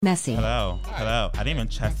Messy. Hello. Hi. Hello. I didn't even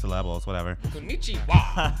check the levels. Whatever. Konnichiwa.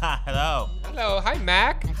 Hello. Hello. Hi,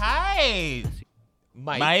 Mac. Hi.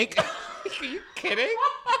 Mike. Are you kidding?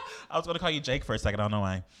 I was going to call you Jake for a second. I don't know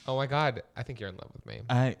why. Oh, my God. I think you're in love with me.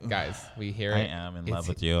 Guys, we hear I it. am in It's- love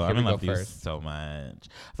with you. here I'm we in go love with you first. so much.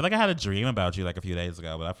 I feel like I had a dream about you like a few days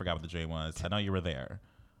ago, but I forgot what the dream was. I know you were there.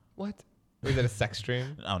 What? Was it a sex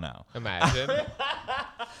dream? Oh, no. Imagine.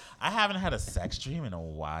 I haven't had a sex dream in a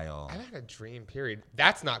while. I've had a dream, period.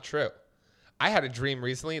 That's not true. I had a dream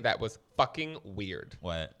recently that was fucking weird.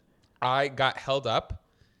 What? I got held up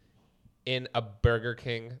in a Burger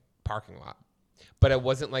King parking lot, but I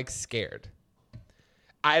wasn't like scared.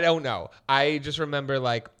 I don't know. I just remember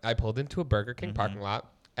like I pulled into a Burger King parking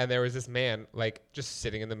lot and there was this man like just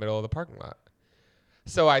sitting in the middle of the parking lot.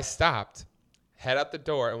 So I stopped, head out the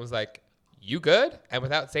door and was like, "You good?" And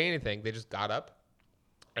without saying anything, they just got up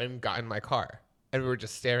and got in my car and we were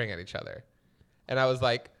just staring at each other. And I was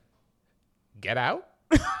like, "Get out."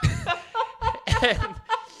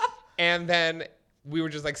 and then we were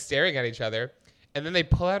just like staring at each other. And then they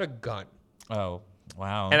pull out a gun. Oh,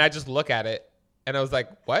 wow. And I just look at it. And I was like,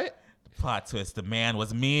 "What?" Plot twist. The man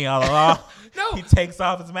was me all along. No. He takes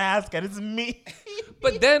off his mask and it's me.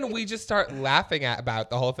 But then we just start laughing about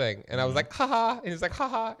the whole thing. And I was like, "Haha." And he's like,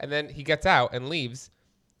 "Haha." And then he gets out and leaves.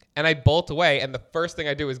 And I bolt away. And the first thing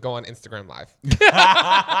I do is go on Instagram Live.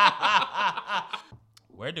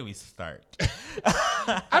 Where do we start?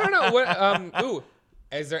 I don't know. What.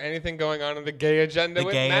 Is there anything going on in the gay agenda The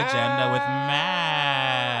with gay Mac? agenda with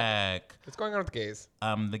Mac. What's going on with the gays?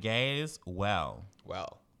 The gays, Well,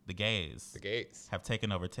 the gays the gays. have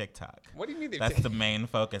taken over TikTok. What do you mean? That's the main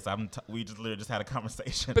focus. We just literally just had a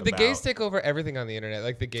conversation. But the about. gays take over everything on the internet.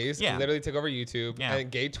 Like the gays Yeah. literally take over YouTube. Yeah.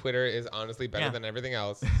 And gay Twitter is honestly better Yeah. than everything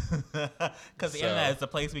else. Because the So- internet is the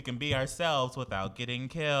place we can be ourselves without getting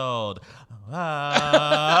killed.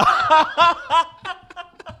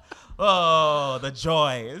 Oh, the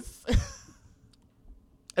joys.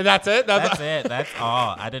 And that's it? That's it. That's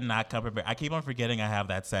all. I did not come prepared. I keep on forgetting I have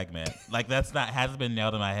that segment. Like hasn't been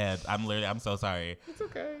nailed in my head. I'm so sorry. It's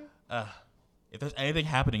okay. If there's anything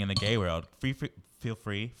happening in the gay world, feel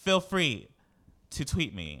free to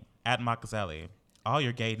tweet me at Makazelli. All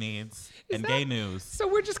your gay needs and gay news. So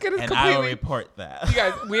we're just gonna And I will completely. report that. You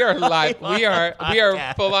guys, we are live. Live we are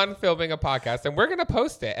podcast. full on filming a podcast, and we're gonna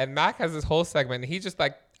post it. And Mac has this whole segment. And he's just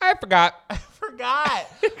like, "I forgot." I forgot.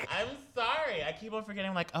 I'm sorry. I keep on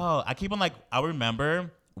forgetting. I'll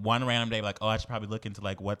remember one random day, like, oh, I should probably look into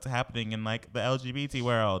like what's happening in like the LGBT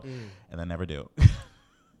world, and I never do.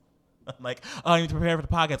 I'm like, oh, I need to prepare for the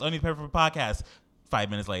podcast. 5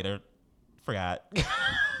 minutes later, forgot.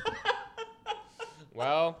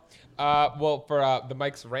 Well, for the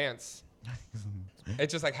Mike's rants, it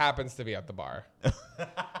just like happens to be at the bar.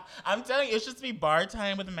 I'm telling you, it's just be bar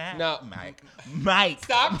time with Matt. No. Mike.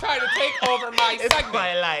 Stop trying to take over my It's segment.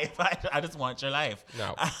 my life. I just want your life.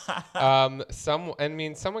 No.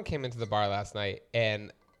 Someone came into the bar last night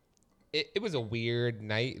and it was a weird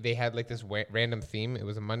night. They had like this random theme. It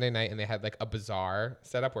was a Monday night and they had like a bazaar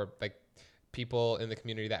set up where like people in the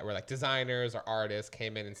community that were like designers or artists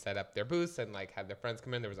came in and set up their booths and like had their friends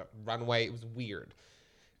come in. There was a runway. It was weird.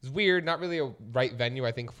 It was weird. Not really a right venue,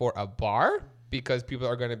 I think, for a bar because people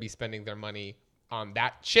are going to be spending their money on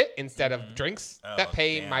that shit instead of drinks that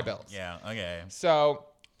pay my bills. Yeah, okay. So,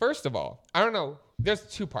 first of all, I don't know. There's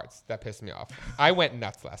two parts that pissed me off. I went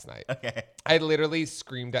nuts last night. Okay. I literally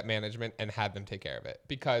screamed at management and had them take care of it.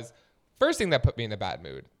 Because first thing that put me in a bad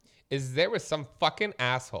mood is there was some fucking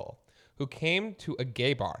asshole who came to a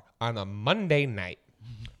gay bar on a Monday night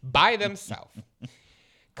by themselves.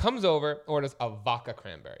 Comes over, orders a vodka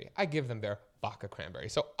cranberry. I give them their vodka cranberry.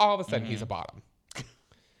 So all of a sudden, he's a bottom.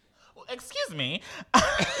 Well, excuse me.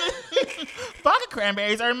 Vodka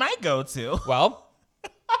cranberries are my go-to. Well,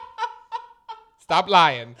 stop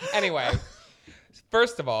lying. Anyway,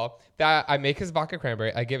 first of all, that I make his vodka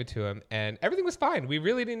cranberry, I give it to him, and everything was fine. We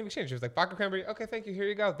really didn't exchange. He was like, vodka cranberry, okay, thank you, here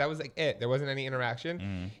you go. That was like it. There wasn't any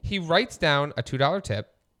interaction. He writes down a $2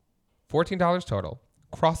 tip, $14 total,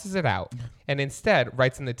 crosses it out, and instead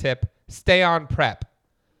writes in the tip, stay on prep.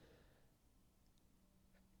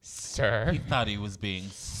 Sir. He thought he was being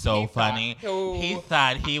so He thought- funny. Oh. He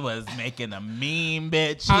thought he was making a meme,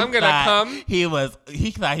 bitch. I'm gonna come- He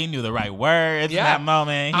thought he knew the right words in Yeah. that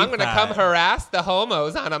moment. I'm going to come harass the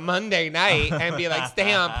homos on a Monday night and be like,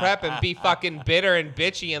 stay on prep and be fucking bitter and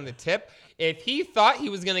bitchy on the tip. If he thought he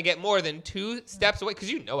was going to get more than 2 steps away, because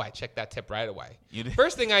you know I check that tip right away. You did.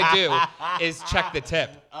 First thing I do is check the tip.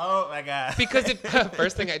 Oh, my God. Because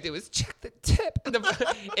first thing I do is check the tip.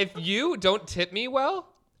 If you don't tip me well,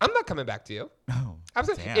 I'm not coming back to you. Oh,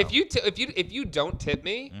 Absolutely. damn. If you don't tip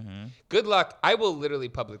me, good luck. I will literally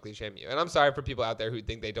publicly shame you. And I'm sorry for people out there who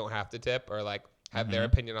think they don't have to tip or like have their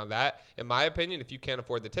opinion on that. In my opinion, if you can't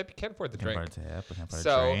afford the tip, you can't afford the drink. Can't afford a tip, can't afford a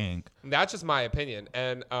So drink. that's just my opinion.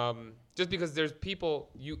 And just because there's people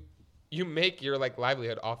you make your like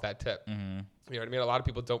livelihood off that tip. You know what I mean? A lot of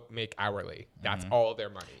people don't make hourly. That's all their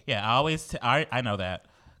money. Yeah, I always I know that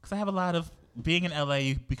because I have a lot of being in LA.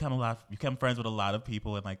 You become friends with a lot of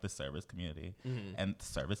people in like the service community and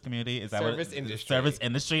service community is that Service industry. Service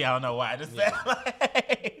industry. I don't know why I just said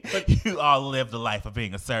but you all live the life of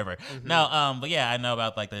being a server. No, but yeah, I know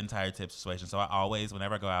about like the entire tip situation. So I always,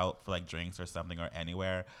 whenever I go out for like drinks or something or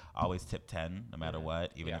anywhere, I always tip 10 no matter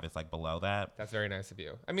what, even if it's like below that. That's very nice of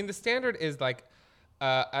you. I mean, the standard is like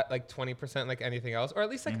at like 20% like anything else, or at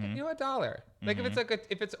least like $1. Like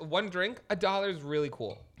if it's one drink, $1 is really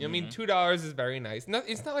cool. You know what I mean? $2 is very nice.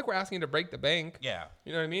 It's not like we're asking you to break the bank. Yeah.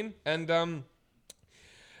 You know what I mean? And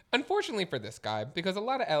unfortunately for this guy, because a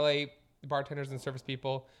lot of LA bartenders and service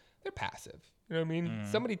people, they're passive. You know what I mean?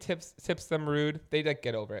 Somebody tips them rude, they like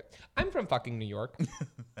get over it. I'm from fucking New York,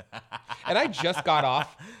 and I just got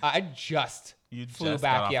off. You Flew just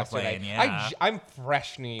back got off yesterday. A plane, yeah. I'm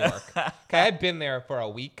fresh New York. Okay, I've been there for a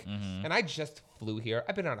week, and I just flew here.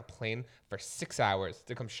 I've been on a plane for 6 hours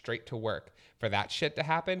to come straight to work for that shit to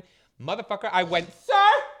happen. Motherfucker, I went,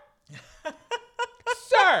 sir!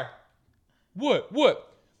 Sir! What?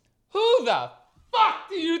 Who the fuck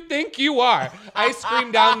do you think you are? I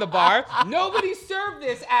screamed down the bar. Nobody served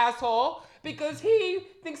this asshole because he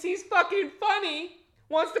thinks he's fucking funny.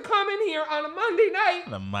 Wants to come in here on a Monday night.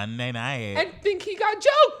 On a Monday night. And think he got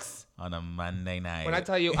jokes. On a Monday night. When I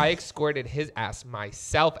tell you, I escorted his ass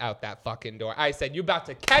myself out that fucking door. I said, you about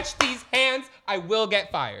to catch these hands, I will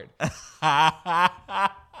get fired.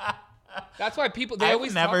 That's why people, they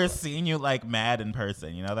always I've never talk seen you like mad in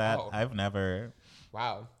person. You know that? Oh. I've never.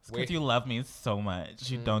 Wow. Because you love me so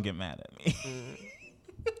much. You don't get mad at me.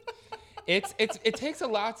 It takes a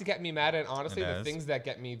lot to get me mad, and honestly, It the does. things that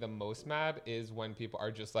get me the most mad is when people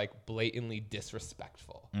are just like blatantly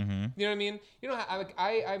disrespectful. You know what I mean? You know,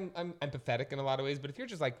 I'm empathetic in a lot of ways, but if you're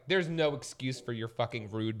just like, there's no excuse for your fucking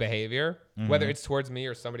rude behavior, whether it's towards me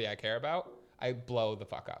or somebody I care about, I blow the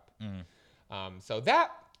fuck up. So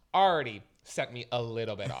that already set me a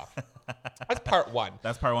little bit off. That's part one.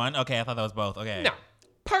 That's part one? Okay, I thought that was both. Okay. No,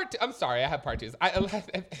 part two. I'm sorry, I have part twos.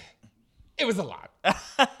 It was a lot.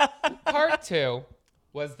 Part two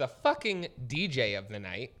was the fucking DJ of the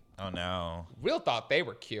night. Oh, no. Real thought they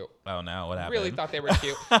were cute. Oh, no. What happened? Really thought they were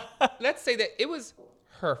cute. Let's say that it was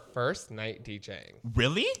her first night DJing.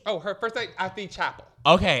 Really? Oh, her first night at the chapel.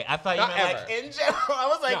 Okay, I thought you Not meant ever. like in general. I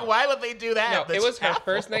was like, No. why would they do that? No, at the it was her chapel?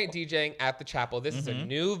 first night DJing at the chapel. This is a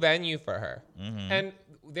new venue for her. And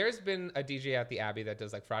there's been a DJ at the Abbey that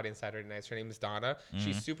does like Friday and Saturday nights. Her name is Donna.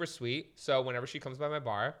 She's super sweet. So whenever she comes by my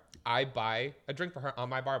bar, I buy a drink for her on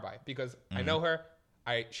my bar buy because I know her.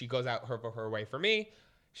 She goes out her way for me.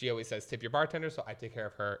 She always says, tip your bartender, so I take care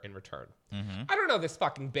of her in return. I don't know this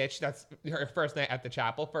fucking bitch that's her first night at the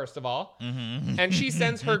chapel, first of all. And she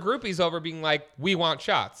sends her groupies over being like, we want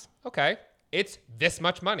shots. Okay, it's this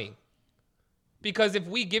much money. Because if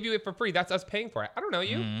we give you it for free, that's us paying for it. I don't know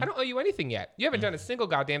you. I don't owe you anything yet. You haven't done a single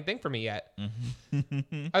goddamn thing for me yet.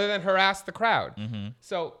 Other than harass the crowd.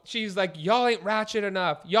 So she's like, y'all ain't ratchet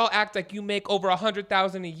enough. Y'all act like you make over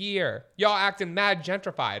 $100,000 a year. Y'all acting mad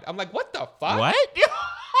gentrified. I'm like, what the fuck? What?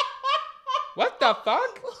 What the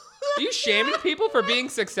fuck? Are you shaming people for being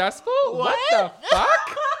successful? What? The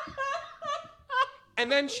fuck?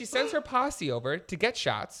 And then she sends her posse over to get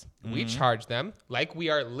shots. We charge them like we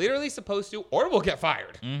are literally supposed to, or we'll get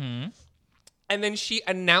fired. And then she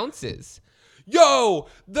announces, yo,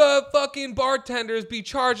 the fucking bartenders be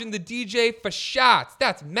charging the DJ for shots.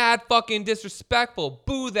 That's mad fucking disrespectful.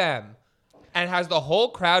 Boo them. And has the whole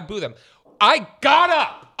crowd boo them. I got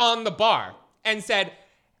up on the bar and said,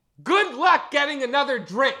 good luck getting another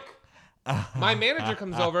drink. My manager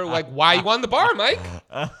comes over like, why you on the bar, Mike?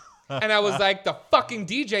 And I was like, the fucking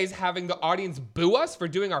DJ's having the audience boo us for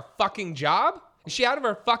doing our fucking job? Is she out of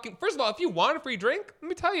her fucking... First of all, if you want a free drink, let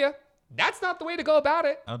me tell you, that's not the way to go about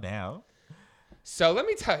it. Oh, damn. So let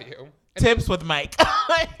me tell you. Tips with Mike.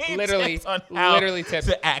 Literally, tips on how literally tips.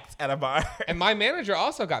 to act at a bar. And my manager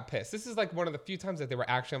also got pissed. This is like one of the few times that they were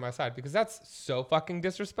actually on my side because that's so fucking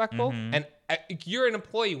disrespectful. And you're an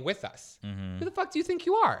employee with us. Who the fuck do you think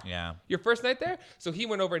you are? Yeah. Your first night there? So he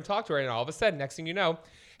went over and talked to her, and all of a sudden, next thing you know,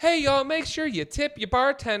 hey, y'all, make sure you tip your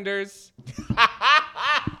bartenders.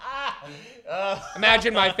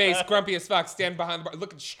 Imagine my face, grumpy as fuck, standing behind the bar,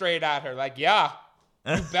 looking straight at her like, yeah,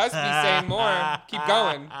 you best be saying more. Keep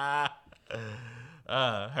going.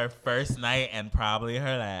 Her first night and probably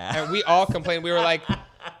her last. And we all complained. We were like,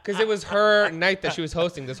 because it was her night that she was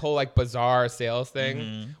hosting this whole like bizarre sales thing.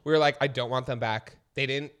 Mm-hmm. We were like, I don't want them back. They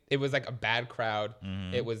didn't. It was like a bad crowd.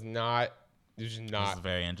 Mm-hmm. It was not. It was just This not. is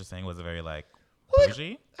very interesting. Was it very like Well,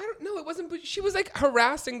 bougie? I don't know. It wasn't. But she was like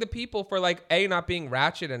harassing the people for like not being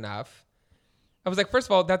ratchet enough. I was like, first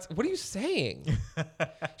of all, what are you saying?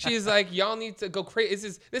 She's like, y'all need to go crazy.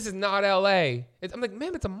 This is not L.A. I'm like,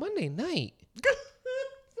 ma'am, it's a Monday night.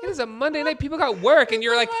 It is a Monday night. People got work, and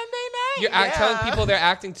you're like, Monday night. telling people they're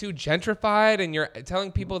acting too gentrified, and you're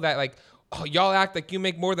telling people that like, oh, y'all act like you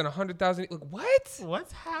make more than 100,000. Like, what?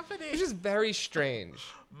 What's happening? It's just very strange.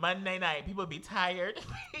 Monday night. People be tired.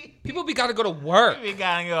 People gotta go to work. We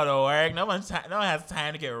gotta go to work. No one has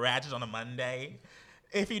time to get ratchet on a Monday.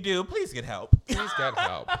 If you do, please get help. Please get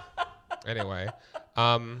help. Anyway,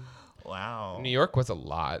 Wow. New York was a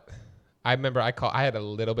lot. I remember I had a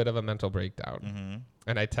little bit of a mental breakdown,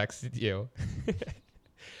 and I texted you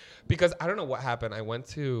because I don't know what happened. I went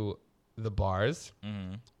to the bars,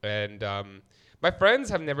 and my friends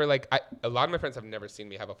have never a lot of my friends have never seen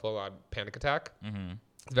me have a full-on panic attack.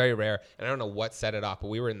 It's very rare, and I don't know what set it off, but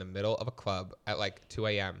we were in the middle of a club at like 2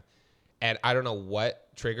 a.m., and I don't know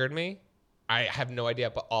what triggered me. I have no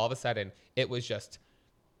idea, but all of a sudden it was just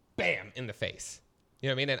bam in the face. You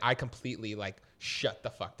know what I mean? And I completely like shut the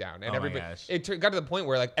fuck down. And everybody, it got to the point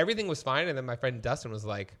where like everything was fine. And then my friend Dustin was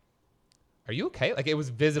like, "Are you okay?" Like it was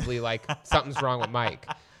visibly like something's wrong with Mike.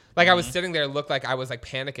 Like I was sitting there, looked like I was like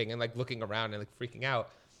panicking and like looking around and like freaking out.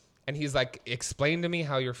 And he's like, "Explain to me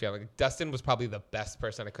how you're feeling." Dustin was probably the best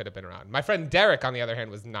person I could have been around. My friend Derek, on the other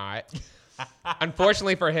hand, was not.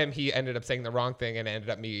 Unfortunately for him, he ended up saying the wrong thing and it ended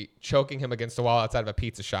up me choking him against the wall outside of a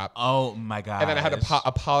pizza shop. Oh my God. And then I had to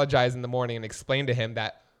apologize in the morning and explain to him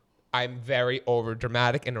that I'm very over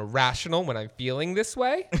dramatic and irrational when I'm feeling this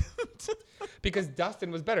way. Because Dustin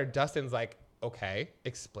was better. Dustin's like, "Okay,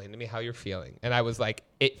 explain to me how you're feeling." And I was like,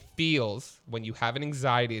 it feels when you have an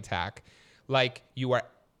anxiety attack like you are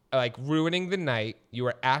like ruining the night. You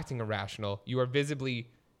are acting irrational. You are visibly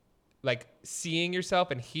like seeing yourself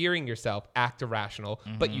and hearing yourself act irrational,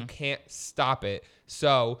 but you can't stop it.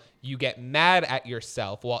 So you get mad at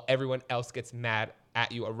yourself while everyone else gets mad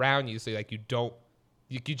at you around you. So like you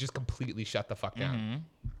just completely shut the fuck down.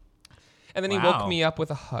 And then he woke me up with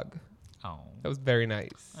a hug. Oh, That was very nice.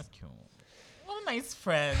 that's cute. Well, nice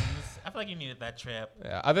friends. I feel like you needed that trip.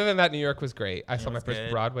 Yeah. Other than that, New York was great. I saw my was first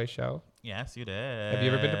good. Broadway show. Yes, you did. Have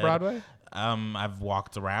you ever been to Broadway? I've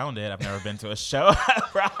walked around it. I've never been to a show at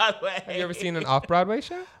Broadway. Have you ever seen an off-Broadway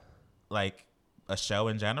show? Like a show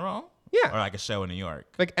in general? Yeah. Or like a show in New York?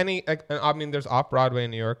 Like I mean, there's off-Broadway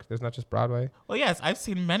in New York. There's not just Broadway. Well, yes, I've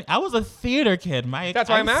seen many. I was a theater kid, Mike. That's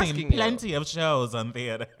why I've I'm seen asking you. plenty of shows on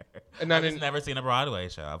theater. And I've just never seen a Broadway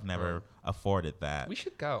show. I've never afforded that. We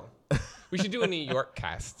should go. We should do a New York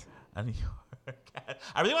cast. A New York.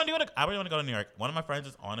 I really want to do it. I really want to go to New York. One of my friends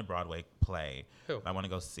is on a Broadway play. Who? I want to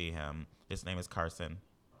go see him. His name is Carson.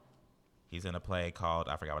 He's in a play called,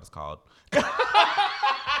 I forgot what it's called.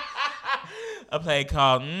 A play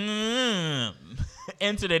called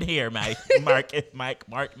Entered It Here, Mac. My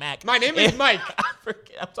name is Mike.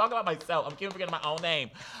 I'm talking about myself. I'm keeping forgetting my own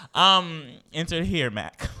name. Entered Here,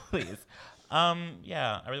 Mac. Please.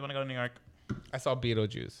 Yeah, I really want to go to New York. I saw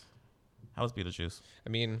Beetlejuice. How was Beetlejuice? I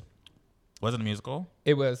mean, Was it a musical?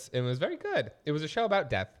 it was very good. It was a show about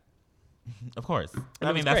death. Of course. And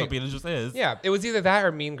I it mean, was that's great. what Beetlejuice is. Yeah, it was either that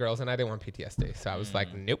or Mean Girls, and I didn't want PTSD, so I was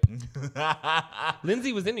like, nope.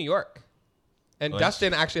 Lindsay was in New York, and Was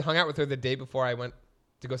Dustin actually hung out with her the day before I went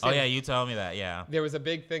to go see. Oh her. yeah, you told me that. Yeah. There was a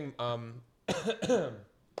big thing. A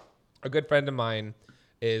good friend of mine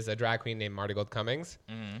is a drag queen named Marty Gold Cummings,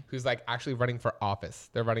 who's like actually running for office.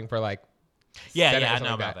 They're running for like Yeah, Senate or yeah, I something know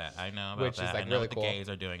like about that. that. I know about Which is, that. like, I know really what cool. the gays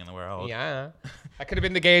are doing in the world. yeah, that could have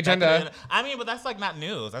been the gay That agenda. could've been- I mean, but that's like not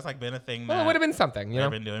news. That's like been a thing Well, that it would have been something, you they've know.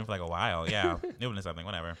 been doing for like a while. Yeah, it would have been something.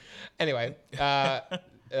 Whatever. Anyway,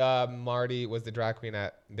 Marty was the drag queen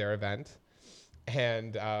at their event,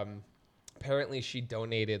 and apparently she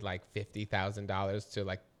donated like $50,000 to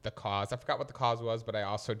like the cause. I forgot what the cause was, but I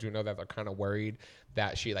also do know that they're kind of worried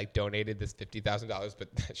that she like donated this $50,000,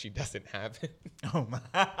 but that she doesn't have it. Oh my.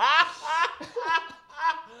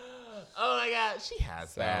 Oh my God, she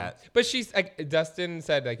has that. But she's like, Dustin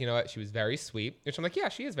said like, you know what, she was very sweet, which I'm like, yeah,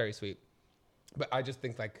 she is very sweet. But I just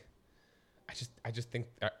think like, I just think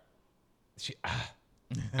she.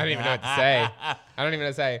 I don't even know what to say. I don't even know what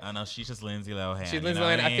to say. I know she's just Lindsay Lohan. She's you Lindsay know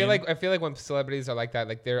what Lohan. I feel like when celebrities are like that,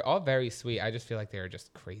 like they're all very sweet. I just feel like they're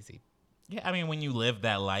just crazy. Yeah, I mean, when you live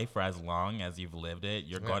that life for as long as you've lived it,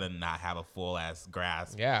 you're going to not have a full ass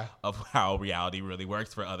grasp of how reality really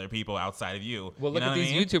works for other people outside of you. Well, look at these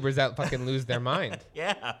YouTubers that fucking lose their mind.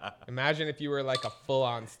 Yeah. Imagine if you were like a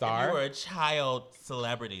full-on star. If you were a child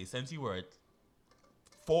celebrity since you were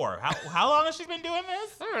 4. How long has she been doing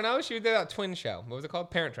this? I don't know. She did that twin show. What was it called?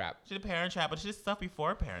 Parent Trap. She did Parent Trap, but she did stuff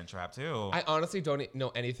before Parent Trap too. I honestly don't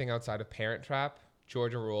know anything outside of Parent Trap,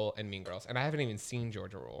 Georgia Rule, and Mean Girls. And I haven't even seen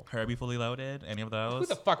Georgia Rule. Herbie Fully Loaded? Any of those? Who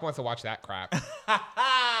the fuck wants to watch that crap?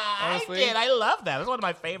 Honestly? I did. I love that. That's one of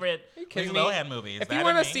my favorite Lohan movies. If you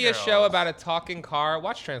want to see a show about a talking car,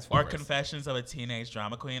 watch Transformers. Or Confessions of a Teenage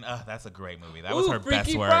Drama Queen. That's a great movie. That was her Freaky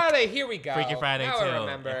best work. Friday. Here we go. Freaky Friday, now too. I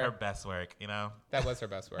remember. Yeah, her best work, you know? That was her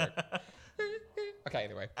best work. Okay,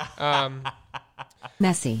 anyway.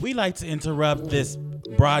 Messy. We like to interrupt this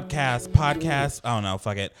podcast. Oh, no,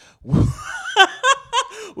 fuck it.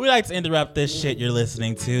 We like to interrupt this shit you're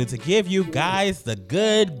listening to give you guys the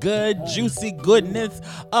good, juicy goodness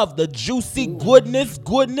of the juicy goodness.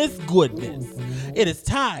 It is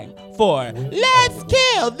time for Let's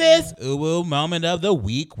Kill This Uwu Moment of the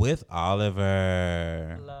Week with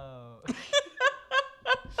Oliver. Hello.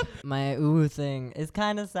 My uwu thing is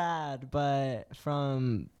kind of sad, but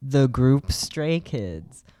from the group Stray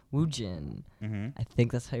Kids, Woojin, I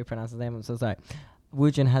think that's how you pronounce his name, I'm so sorry.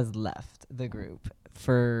 Woojin has left the group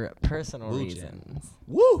for personal reasons.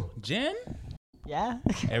 Woo! Gin? Yeah.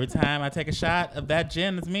 Every time I take a shot of that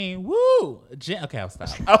gin, it's me. Woo! Gin. Okay, I'll stop.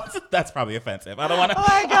 Oh, that's probably offensive. I don't want to. Oh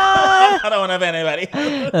my God! I don't want to offend anybody.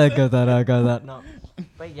 I got that. No.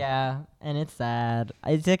 But yeah, and it's sad.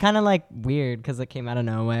 It's kind of like weird because it came out of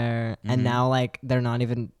nowhere, and now like they're not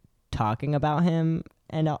even talking about him,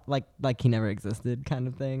 and like he never existed, kind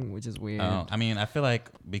of thing, which is weird. Oh, I mean, I feel like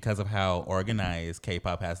because of how organized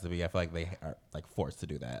K-pop has to be, I feel like they are like forced to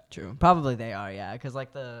do that. True. Probably they are, yeah, because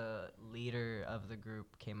like the leader of the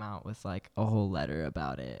group came out with like a whole letter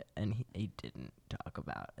about it, and he didn't talk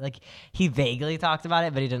about it. Like he vaguely talked about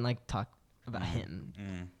it, but he didn't like talk about him.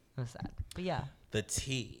 It was sad. But yeah. The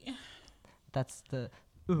tea. That's the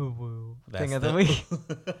uwu That's thing of the week.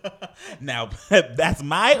 Now, that's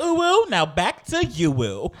my uwu. Now back to you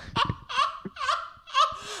woo.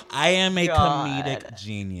 I am a comedic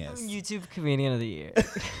genius. YouTube Comedian of the Year.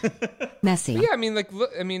 Messy. But yeah, I mean, like,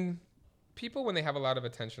 look, people when they have a lot of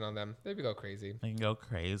attention on them, they go crazy. They can go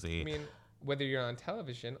crazy. I mean, whether you're on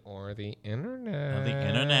television or the internet. The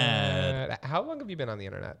internet. How long have you been on the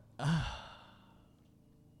internet?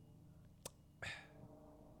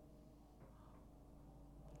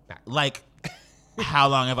 Like, how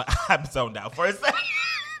long have I'm zoned out for a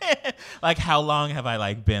second. Like, how long have I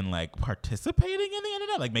like been like participating in the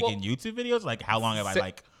internet, like making YouTube videos? Like, how long have I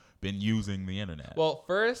like been using the internet? Well,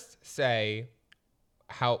 first say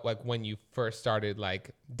how like when you first started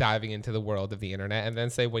like diving into the world of the internet, and then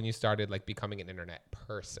say when you started like becoming an internet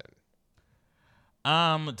person.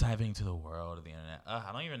 Diving into the world of the internet.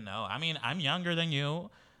 I don't even know. I mean, I'm younger than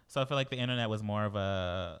you, so I feel like the internet was more of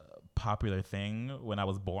a popular thing when I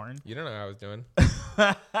was born. You don't know how I was doing.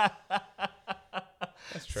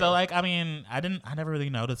 That's true. So like, I mean, I never really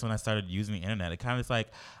noticed when I started using the internet. It kind of is like,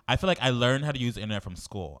 I feel like I learned how to use the internet from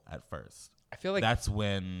school at first. I feel like that was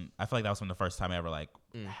when the first time I ever like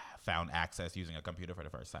found access using a computer for the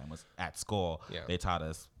first time was at school. Yeah. They taught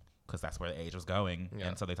us, because that's where the age was going. Yeah.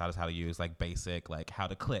 And so they taught us how to use like basic, like how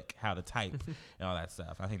to click, how to type, and all that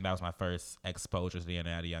stuff. I think that was my first exposure to the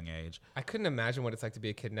internet at a young age. I couldn't imagine what it's like to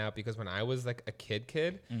be a kid now, because when I was like a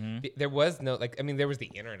kid, there was no like, I mean, there was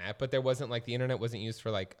the internet, but there wasn't like, the internet wasn't used for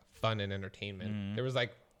like fun and entertainment. There was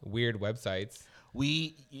like weird websites.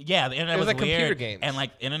 The internet was like weird, computer games. and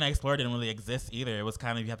like Internet Explorer didn't really exist either. It was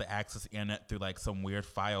kind of, you have to access the internet through like some weird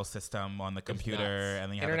file system on the computer,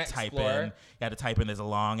 and then you Internet have to type Explorer. in. You had to type in this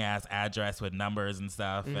long ass address with numbers and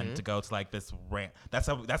stuff, and to go to like this rant. That's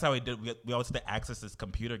how we did. We always had to access this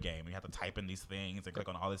computer game. You have to type in these things and click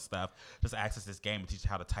on all this stuff just to access this game and teach you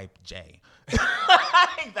how to type J.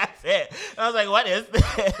 That's it. And I was like, what is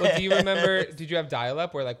this? Well, do you remember? Did you have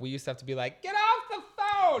dial-up where like we used to have to be like, get off the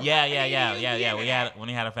phone? Yeah. When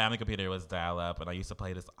we had a family computer, it was dial up, and I used to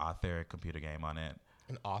play this author computer game on it.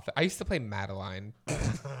 An author. I used to play Madeline.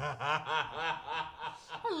 I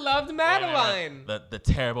loved Madeline. The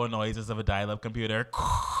terrible noises of a dial up computer.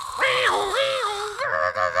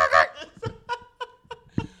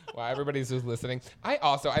 Wow, everybody's just listening. I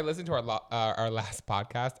listened to our last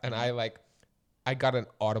podcast, and I got an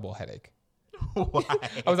audible headache. Why?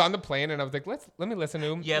 I was on the plane and I was like, let me listen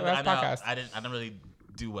to the last podcast. I didn't really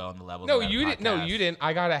do well in the levels. No, of that you didn't. No, podcast. you didn't.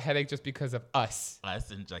 I got a headache just because of us.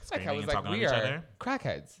 Us and like Like screaming I was and like, talking we on each are other.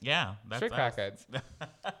 crackheads. Yeah, that's Straight us. crackheads.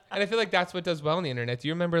 And I feel like that's what does well on the internet. Do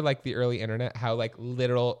you remember like the early internet? How like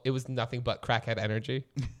literal, it was nothing but crackhead energy.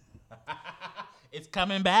 It's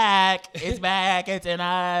coming back. It's back. It's in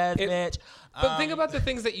us, bitch. But think about the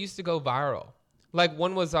things that used to go viral. Like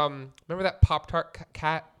one was remember that Pop-Tart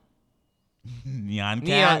cat? Neon Cat.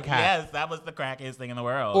 Neon Cat. Yes, that was the crackiest thing in the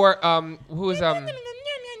world. Or who was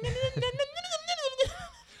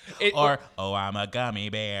it, Or oh, I'm a gummy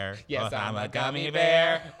bear. yes, Oh, I'm a gummy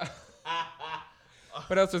bear.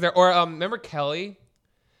 What else was there? Or remember Kelly?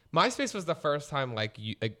 MySpace was the first time like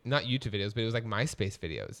not YouTube videos, but it was like MySpace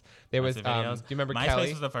videos. There was do you remember MySpace Kelly?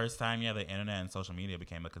 was the first time, the internet and social media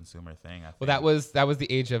became a consumer thing. I think. Well, that was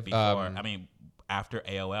the age of before. I mean, after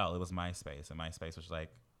AOL, it was MySpace, and MySpace was like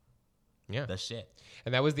yeah, the shit.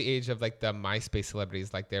 and that was the age of like the MySpace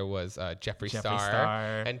celebrities. Like there was Jeffree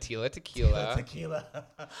Star and Tila Tequila. Tequila.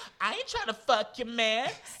 I ain't trying to fuck you, man.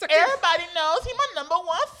 Sucking- Everybody knows he my number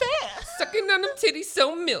one fan. Sucking on them titties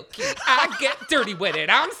so milky. I get dirty with it.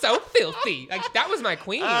 I'm so filthy. Like that was my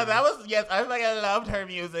queen. That was yes. I was like, I loved her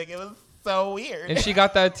music. It was so weird. And she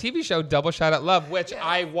got the TV show Double Shot at Love, which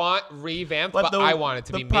I want revamped, but I want it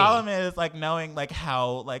to be me. The problem is like knowing like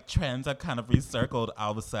how like trends have kind of recircled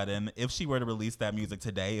all of a sudden. If she were to release that music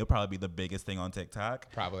today, it'll probably be the biggest thing on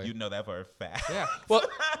TikTok. Probably. You know that for a fact. Yeah. Well,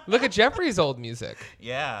 look at Jeffrey's old music.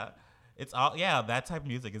 Yeah. It's all that type of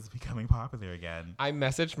music is becoming popular again. I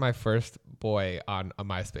messaged my first boy on a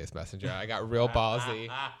MySpace Messenger. I got real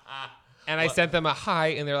ballsy. And I sent them a hi,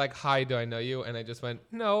 and they're like, "Hi, do I know you?" And I just went,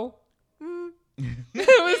 "No." I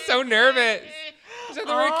was so nervous. I said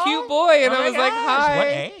they were a cute boy, and I was like, "Hi." What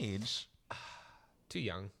age? Too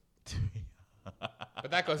young.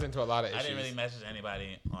 But that goes into a lot of issues. I didn't really message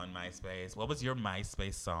anybody on MySpace. What was your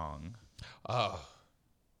MySpace song? Oh.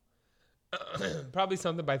 Probably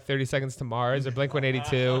something by 30 Seconds to Mars or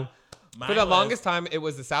Blink-182. For the longest time, it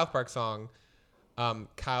was the South Park song.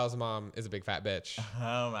 Kyle's mom is a big fat bitch.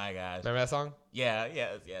 Oh my gosh. Remember that song? Yeah,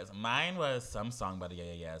 yes. Mine was some song by the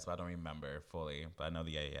Yeah Yes, but I don't remember fully. But I know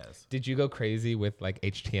the Yeah Yes. Did you go crazy with like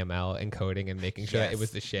HTML encoding and making sure that it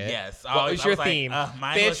was the shit? Yes. What was your theme?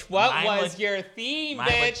 Bitch, what was your theme, mine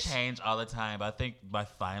would bitch? change all the time. But I think my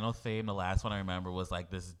final theme, the last one I remember, was like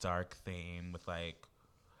this dark theme with like,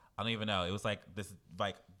 I don't even know. It was like this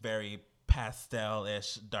like very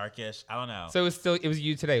pastel-ish, darkish. I don't know. So it was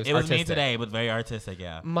you today. It was me today, but very artistic,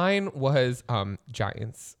 yeah. Mine was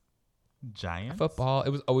Giants. Giants? Football. It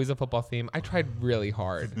was always a football theme. I tried really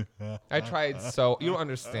hard. I tried so... You don't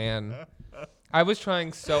understand. I was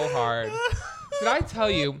trying so hard. Did I tell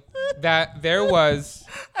you that there was...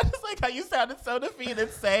 I just like how you sounded so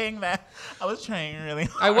defeated saying that. I was trying really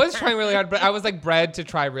hard. I was trying really hard, but I was like bred to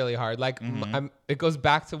try really hard. Like it goes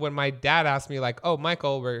back to when my dad asked me like, "Oh,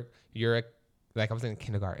 Michael, I was in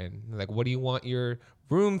kindergarten. Like, what do you want your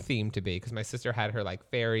room theme to be?" Because my sister had her like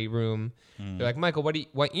fairy room. They're like, "Michael, what do you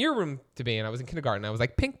want your room to be?" And I was in kindergarten. I was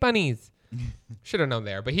like, "Pink bunnies." Should have known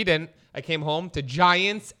there, but he didn't. I came home to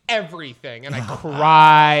Giants everything, and I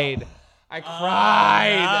cried. I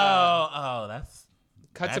cried. Oh, that's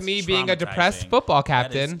Cut to me being a depressed football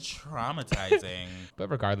captain. That is traumatizing. But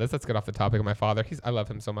regardless, let's get off the topic of my father. I love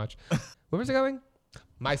him so much. Where was it going?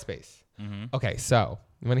 MySpace. Okay, so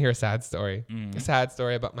you want to hear a sad story? A sad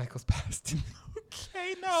story about Michael's past.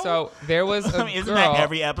 Okay, no. So there was a Isn't girl. that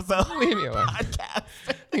every episode? Leave me alone. Podcast.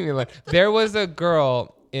 Leave me alone. There was a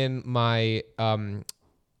girl in my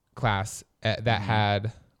class that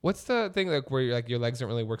had what's the thing like where your legs don't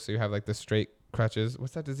really work, so you have like the straight crutches.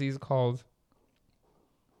 What's that disease called?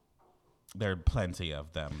 There are plenty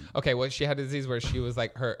of them. Okay, well, she had a disease where she was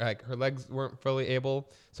like her legs weren't fully able.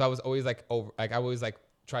 So I was always like I always like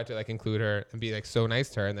tried to like include her and be like so nice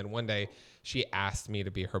to her. And then one day she asked me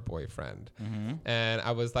to be her boyfriend, and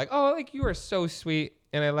I was like, "Oh, like you are so sweet,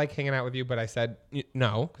 and I like hanging out with you." But I said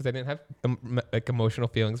no because I didn't have like emotional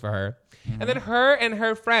feelings for her. And then her and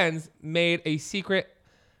her friends made a secret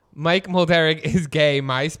Mike Mulderig is gay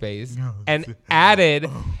MySpace and added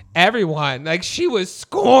everyone. Like she was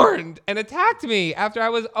scorned and attacked me after I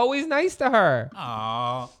was always nice to her.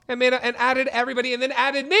 Aww. And added everybody and then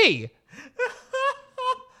added me.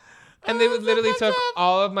 And they literally took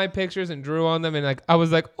all of my pictures and drew on them, and like I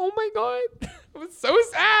was like, oh my god, I was so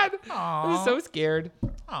sad. I was so scared.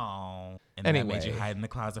 Oh. And that made you hide in the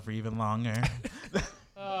closet for even longer.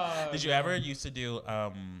 Did you ever used to do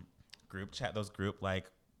group chat? Those group like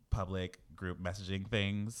public group messaging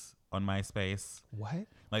things on MySpace? What?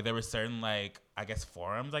 Like there were certain like I guess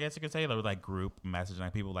forums, I guess you could say, there was like group messaging,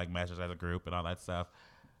 like people like message as a group and all that stuff.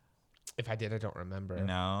 If I did, I don't remember.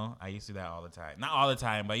 No, I used to do that all the time. Not all the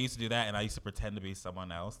time, but I used to do that, and I used to pretend to be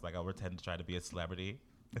someone else. Like, I would pretend to try to be a celebrity.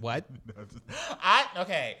 What?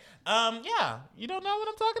 Okay. Yeah. You don't know what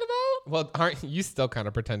I'm talking about? Well, aren't you still kind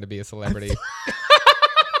of pretend to be a celebrity?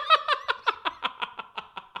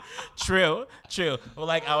 True. Well,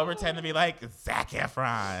 like, I would pretend to be like Zac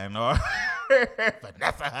Efron or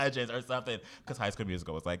Vanessa Hudgens or something, because High School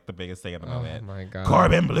Musical was like the biggest thing in the moment. Oh my god.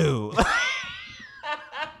 Corbin Blue.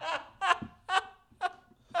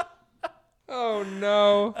 Oh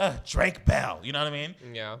no. Drake Bell. You know what I mean?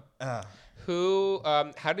 Yeah.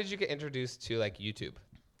 How did you get introduced to like YouTube?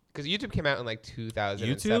 Because YouTube came out in like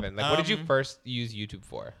 2007. YouTube? Like, what did you first use YouTube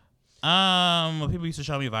for? Well, people used to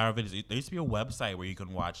show me viral videos. There used to be a website where you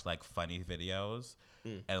can watch like funny videos,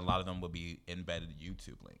 and a lot of them would be embedded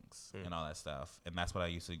YouTube links and all that stuff. And that's what I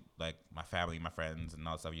used to like. My family, my friends, and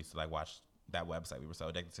all that stuff used to like watch that website. We were so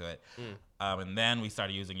addicted to it. And then we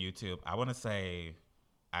started using YouTube. I want to say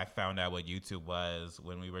I found out what YouTube was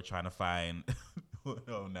when we were trying to find.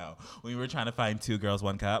 Oh no! When we were trying to find 2 Girls,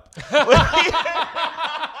 1 Cup.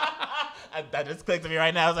 That just clicked to me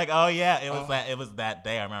right now. I was like, oh yeah, it was that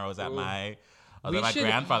day. I remember I was at my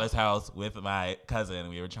grandfather's house with my cousin.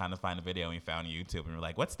 We were trying to find a video and we found YouTube and we were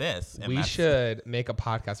like, what's this? And we should make a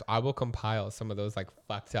podcast. I will compile some of those like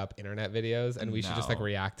fucked up internet videos and we should just like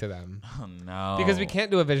react to them. Oh no. Because we can't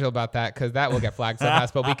do a visual about that because that will get flagged so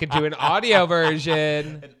fast, but we could do an audio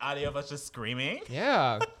version. An audio of us just screaming?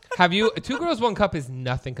 Yeah. Have you 2 Girls, 1 Cup is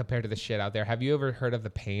nothing compared to the shit out there. Have you ever heard of the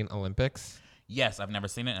Pain Olympics? Yes, I've never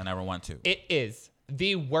seen it and I never want to. It is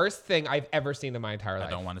the worst thing I've ever seen in my entire life.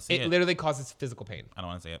 I don't want to see it. It literally causes physical pain. I don't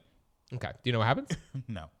want to see it. Okay. Do you know what happens?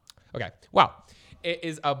 No. Okay. Well, it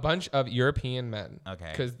is a bunch of European men.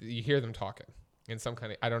 Okay. Because you hear them talking in some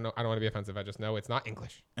kind of, I don't know. I don't want to be offensive. I just know it's not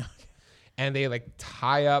English. Okay. And they like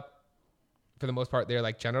tie up, for the most part, their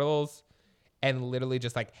like genitals and literally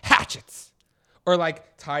just like hatchets. Or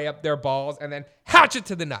like tie up their balls and then hatchet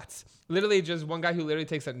to the nuts. Literally just one guy who literally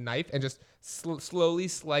takes a knife and just slowly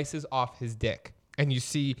slices off his dick. And you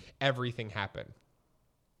see everything happen.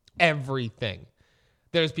 Everything.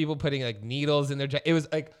 There's people putting like needles in their it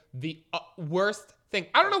was like the worst thing.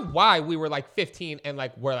 I don't know why we were like 15 and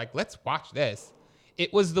like we're like, let's watch this.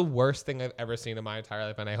 It was the worst thing I've ever seen in my entire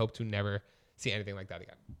life. And I hope to never see anything like that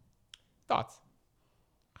again. Thoughts?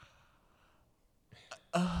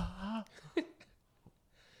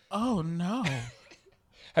 Oh no.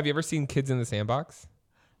 Have you ever seen Kids in the Sandbox?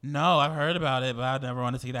 No, I've heard about it, but I never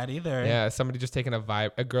want to see that either. Yeah, somebody just taking a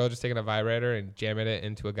girl just taking a vibrator and jamming it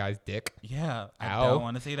into a guy's dick. Yeah, I Ow. don't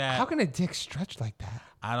want to see that. How can a dick stretch like that?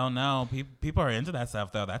 I don't know. People are into that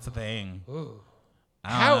stuff though. That's the thing. Ooh.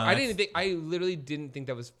 I literally didn't think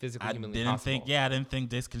that was physically humanly possible. I didn't think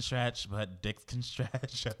dicks can stretch, but dicks can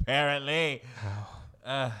stretch apparently.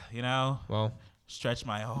 You know, Well, stretch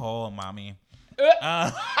my whole mommy.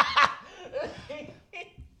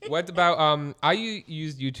 what about I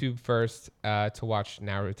used YouTube first to watch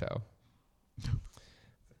Naruto.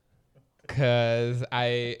 Cause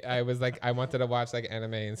I was like I wanted to watch like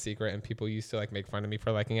anime in secret and people used to like make fun of me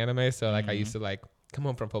for liking anime, so like I used to like come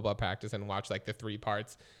home from football practice and watch like the 3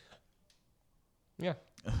 parts. Yeah.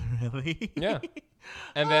 Really? Yeah.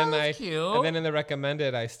 And then cute. and then in the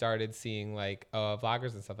recommended I started seeing like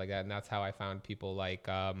vloggers and stuff like that, and that's how I found people like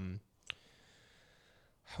I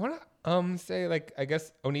want to say like I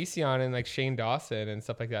guess Onision and like Shane Dawson and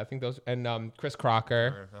stuff like that. I think those and Chris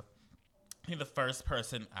Crocker. I think the first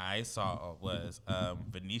person I saw was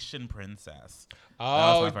Venetian Princess. Oh,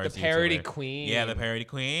 that was my the first parody YouTuber. queen. Yeah, the parody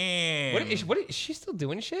queen. What is she still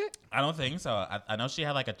doing shit? I don't think so. I know she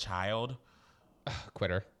had like a child. Quit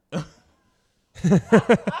her. She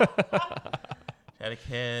had a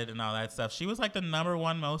kid and all that stuff. She was like the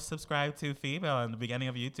 #1 most subscribed to female in the beginning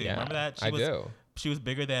of YouTube. Yeah, Remember that? I do. She was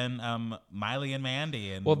bigger than Miley and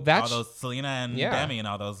Mandy and Well, all those Selena and Demi and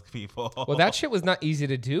all those people. Well, that shit was not easy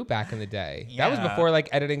to do back in the day. Yeah. That was before like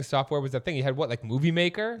editing software was a thing. You had what, like Movie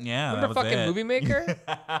Maker? Yeah, remember that was fucking it. Movie Maker?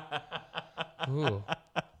 Ooh.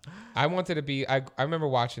 I wanted to be. I remember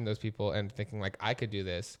watching those people and thinking like I could do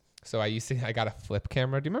this. So I got a flip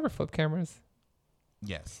camera. Do you remember flip cameras?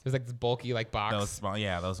 Yes. It was like this bulky like box. Those small,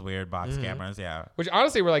 those weird box cameras, yeah. Which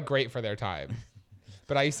honestly were like great for their time.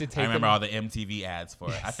 But I used to take I remember them. all the MTV ads for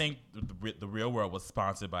it. I think the Real World was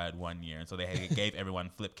sponsored by it one year, and so they gave everyone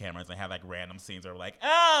flip cameras and had like random scenes where like,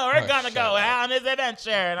 oh, we're gonna go out on this adventure,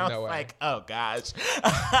 and I was like, oh gosh.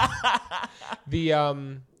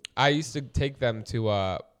 I used to take them to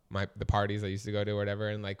the parties I used to go to or whatever,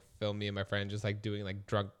 and like film me and my friend just like doing like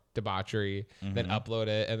drunk debauchery, then upload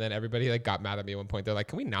it, and then everybody like got mad at me at one point. They're like,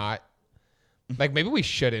 can we not? Like maybe we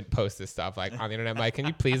shouldn't post this stuff like on the internet. Like, can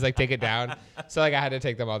you please like take it down? So like I had to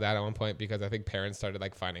take them all down at one point because I think parents started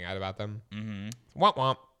like finding out about them. Womp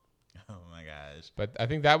womp. Oh my gosh. But I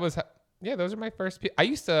think that was those are my first. I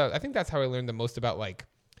think that's how I learned the most about like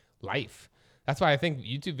life. That's why I think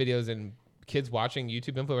YouTube videos and kids watching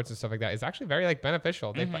YouTube influencers and stuff like that is actually very like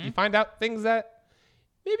beneficial. You find out things that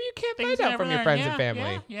maybe you can't find out from your friends and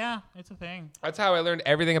family. Yeah, it's a thing. That's how I learned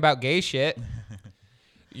everything about gay shit.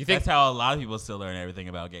 You think that's how a lot of people still learn everything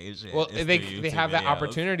about gay shit? Well, they have that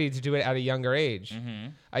opportunity to do it at a younger age.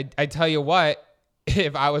 I tell you what,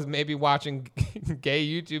 if I was maybe watching gay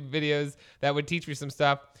YouTube videos that would teach me some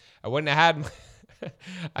stuff, I wouldn't have had.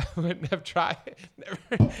 I wouldn't have tried.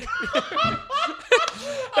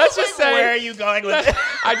 Let's just say. Where are you going with it?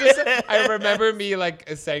 I remember me like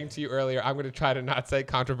saying to you earlier, I'm gonna try to not say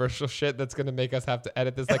controversial shit that's gonna make us have to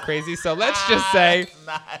edit this like crazy. So let's just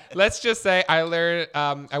say I learned.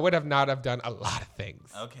 I would have not have done a lot of things.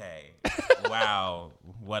 Okay. Wow.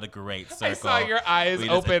 What a great circle. I saw your eyes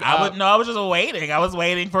open up. I was just waiting. I was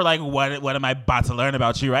waiting for like, what am I about to learn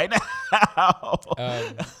about you right now?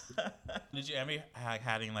 Did you ever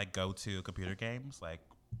having like go to computer games, like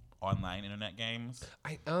online internet games?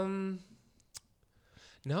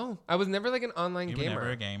 No, I was never like an online you gamer. You were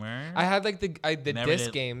never a gamer? I had like the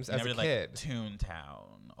disc games as a kid. Like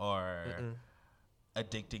Toontown or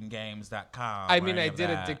addictinggames.com. I mean, I did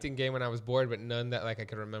addicting game when I was bored, but none that like I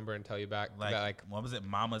could remember and tell you back. Like what was it,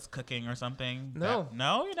 Mama's Cooking or something? No.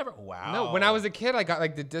 No, you never. Wow. No, when I was a kid, I got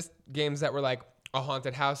like the disc games that were like a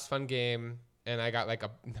haunted house fun game. And I got like I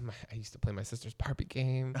used to play my sister's Barbie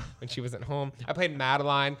game when she wasn't home. I played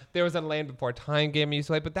Madeline. There was a Land Before Time game I used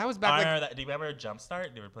to play, but that was back. Do you remember Jumpstart?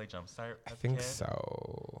 Did you ever play Jumpstart? I think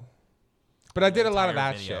so. But I did a lot of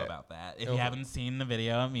that shit. About that. If you haven't seen the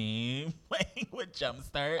video of me playing with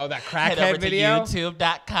Jumpstart, that crackhead head over video. To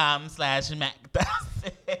youtube.com/Mac.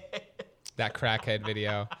 That crackhead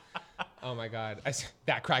video. Oh my god,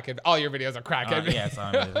 that crackhead! All your videos are crackhead. Yes,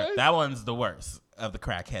 that one's the worst of the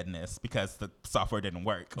crackheadness because the software didn't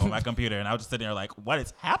work on my computer, and I was just sitting there like, "What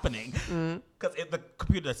is happening?" Because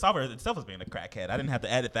the software itself was being a crackhead. I didn't have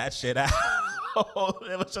to edit that shit out.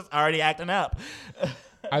 It was just already acting up.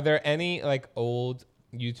 Are there any like old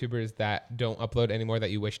YouTubers that don't upload anymore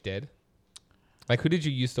that you wish did? Like, who did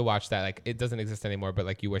you used to watch that like it doesn't exist anymore, but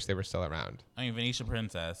like you wish they were still around? I mean, Venetian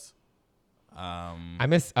Princess. I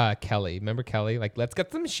miss Kelly. Remember Kelly? Like, let's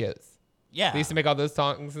get some shoes. Yeah. They used to make all those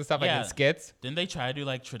songs and stuff like in skits. Didn't they try to do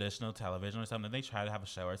like traditional television or something? Didn't they try to have a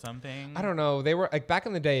show or something? I don't know. They were like back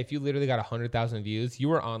in the day, if you literally got 100,000 views, you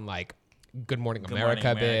were on like Good Morning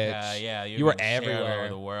America, bitch. Yeah, you were everywhere. All over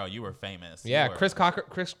the world. You were famous. Yeah, Chris Crocker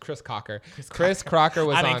was Chris on. Chris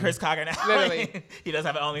Crocker now. Literally, he does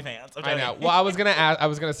have an OnlyFans. I know. Well, I was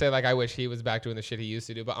gonna say like I wish he was back doing the shit he used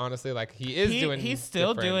to do, but honestly, like he's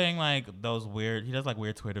still doing like those weird. He does like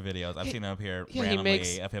weird Twitter videos. I've seen him up here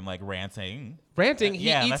randomly of him like ranting. He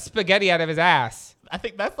eats spaghetti out of his ass. I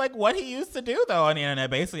think that's like what he used to do though on the internet.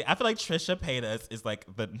 Basically, I feel like Trisha Paytas is like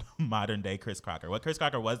the modern day Chris Crocker. What Chris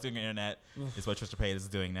Crocker was doing on the internet is what Trisha Paytas is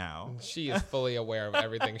doing now. She is fully aware of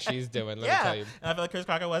everything she's doing. Let me tell you. And I feel like Chris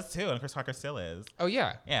Crocker was too, and Chris Crocker still is. Oh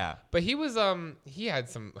yeah, yeah. But he was he had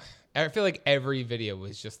some. I feel like every video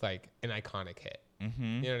was just like an iconic hit.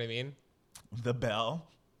 Mm-hmm. You know what I mean? The bell,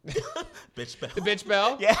 bitch bell, the bitch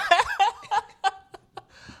bell. Yeah.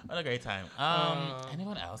 What a great time.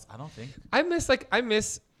 Anyone else? I don't think. I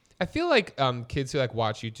feel like kids who like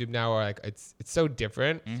watch YouTube now are like it's so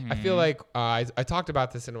different. Mm-hmm. I feel like I talked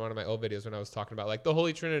about this in one of my old videos when I was talking about like the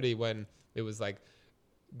Holy Trinity when it was like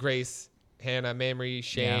Grace, Hannah, Mamrie,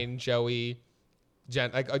 Shane, Joey,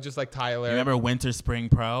 Jen, like just like Tyler. You remember Winter Spring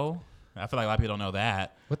Pro? I feel like a lot of people don't know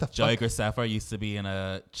that. What the Joey fuck? Graceffa used to be in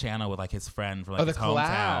a channel with like his friend from like his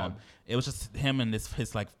hometown. It was just him and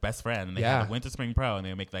his like best friend, and they had a Winter Spring Pro, and they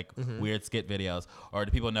would make like weird skit videos. Or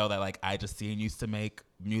do people know that like I Just Seen used to make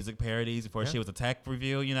music parodies before she was a tech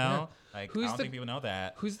review? You know, like I don't think people know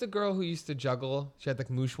that. Who's the girl who used to juggle? She had like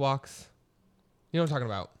moosh walks. You know what I'm talking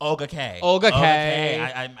about? Olga K. Olga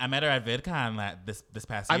K. I met her at VidCon this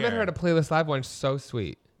past year. I met her at a Playlist Live one. So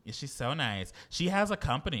sweet. Yeah, she's so nice. She has a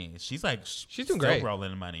company. She's like she's doing great.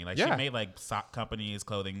 Rolling money. Like she made like sock companies,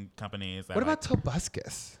 clothing companies. What about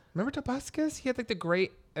Tobuscus? Remember Tobuscus? He had like the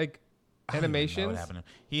great like animations. What happened?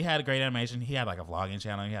 He had a great animation. He had like a vlogging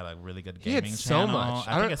channel. He had like really good gaming channel. So much.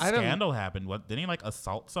 I think a scandal happened. What didn't he like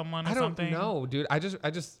assault someone or something? I don't know, dude. I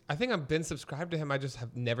think I've been subscribed to him. I just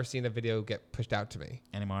have never seen a video get pushed out to me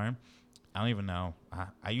anymore. I don't even know.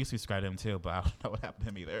 I used to subscribe to him too, but I don't know what happened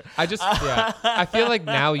to him either. I feel like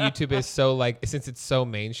now YouTube is so like, since it's so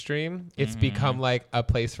mainstream, it's become like a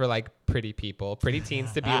place for like pretty people, pretty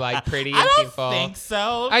teens to be like pretty and I don't teamful. think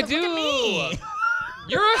so. I 'cause look at me. do.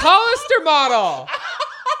 You're a Hollister model.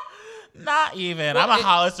 Not even. Well, I'm a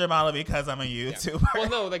Hollister model because I'm a YouTuber. Well,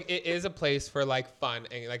 no, like it is a place for like fun,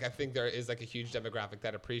 and like I think there is like a huge demographic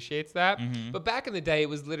that appreciates that. But back in the day, it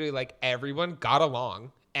was literally like everyone got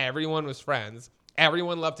along, everyone was friends,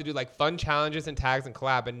 everyone loved to do like fun challenges and tags and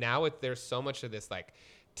collab. And now there's so much of this like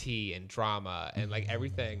tea and drama and like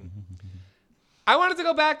everything. I wanted to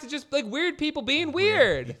go back to just like weird people being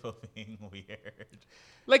weird. People being weird.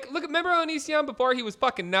 Like, look, remember Onision before he was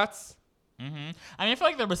fucking nuts? I mean, I feel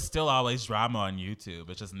like there was still always drama on YouTube.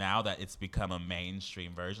 It's just now that it's become a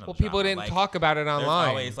mainstream version of Well, drama. people didn't Like, talk about it there's online.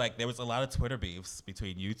 always like there was a lot of Twitter beefs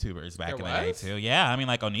between YouTubers back There in the day was? too. Yeah, I mean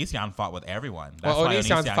like Onision fought with everyone. That's Well, why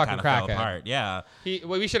Onision's Onision fucking kind of fell crackhead. apart. Yeah.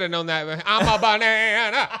 We should have known that. I'm a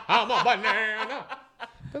banana. I'm a banana.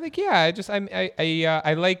 But like, yeah,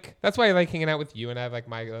 I like. That's why I like hanging out with you, and I have like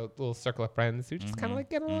my little circle of friends who just kind of like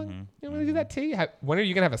get along. You want to do that too? When are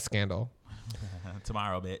you gonna have a scandal?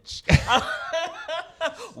 Tomorrow, bitch.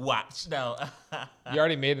 Watch. No. You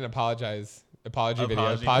already made an apology video,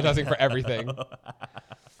 Apology apologizing video. for everything.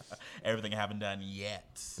 Everything I haven't done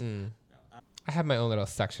yet. I have my own little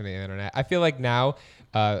section of the internet. I feel like now,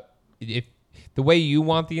 if the way you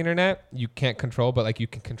want the internet, you can't control, but like you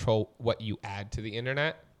can control what you add to the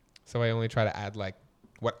internet. So I only try to add like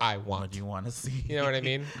what I want. What do you want to see? You know what I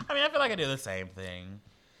mean? I mean, I feel like I do the same thing.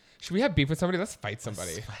 Should we have beef with somebody? Let's fight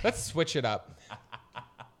somebody. Let's switch it up.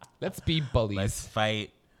 Let's be bullies. Let's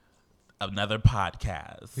fight another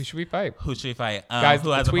podcast. Who should we fight? Who should we fight? Guys,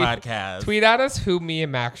 who has tweet, a podcast? Tweet at us who me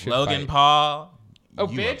and Max should Logan fight. Paul. Oh,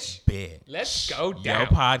 you a bitch. bitch. Let's go Your down.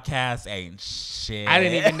 podcast ain't shit. I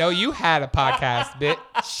didn't even know you had a podcast, bitch.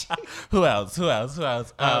 Who else?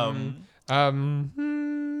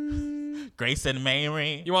 Grace and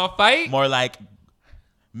Mary. You want to fight? More like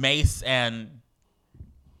Mace and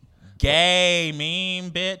gay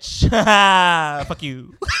meme, bitch. Fuck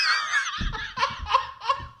you.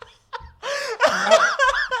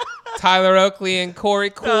 Tyler Oakley and Corey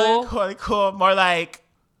Cool. Cool. More like,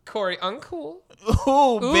 Corey Uncool.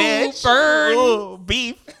 ooh, bitch. burn. Ooh,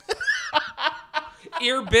 beef.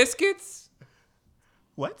 Ear biscuits.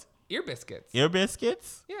 What? Ear biscuits. Ear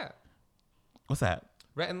biscuits? Yeah. What's that?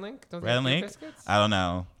 Rhett and Link. Don't they Red have and ear Link? biscuits? I don't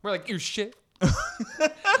know. We're like ear shit.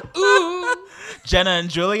 Ooh. Jenna and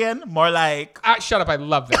Julian? More like, Shut up. I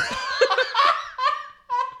love them.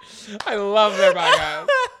 I love their podcast.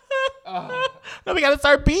 no, we gotta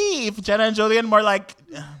start beef. Jenna and Julian? More like,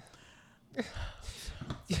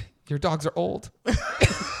 Your dogs are old. well,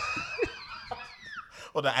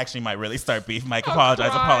 that actually might really start beef. Mike, I'll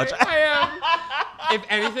apologize. cry. I am. If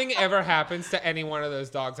anything ever happens to any one of those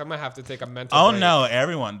dogs, I'm gonna have to take a mental Oh break. no,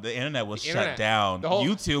 everyone. The internet will shut internet. down. The whole-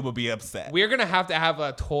 YouTube will be upset. We're gonna have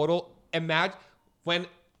a total imagine when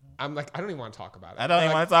I'm like, I don't even want to talk about it. I don't even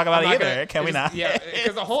Like, want to talk about I'm it not either. gonna- Can we it's- not? Yeah,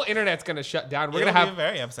 because the whole internet's gonna shut down. We're It'll gonna be have.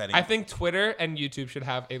 very upsetting. I think Twitter and YouTube should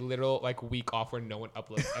have a literal like week off where no one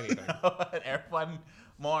uploads anything. Everyone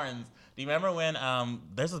mourns. Do you remember when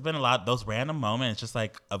there's been a lot those random moments just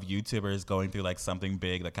like of YouTubers going through like something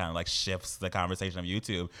big that kind of like shifts the conversation of YouTube?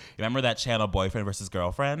 You remember that channel Boyfriend versus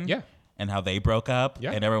Girlfriend? Yeah. And how they broke up?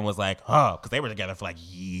 Yeah. And everyone was like, oh, because they were together for like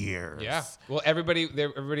years. Yeah. Well, everybody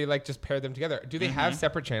like just paired them together. Do they have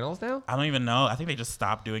separate channels now? I don't even know. I think they just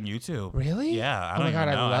stopped doing YouTube. Really? Yeah. I Oh don't my even God,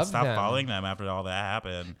 I know. love stopped them. following them after all that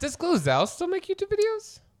happened. Does Glozell still make YouTube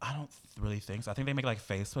videos? I don't really think so. I think they make like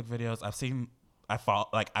Facebook videos. I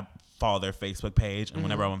follow their Facebook page, and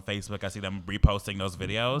whenever I'm on Facebook, I see them reposting those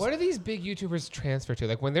videos. What do these big YouTubers transfer to?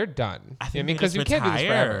 Like when they're done? I think because you can't do this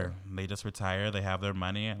forever. They just retire. They have their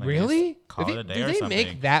money. And they Really? just call Do it a day they or something.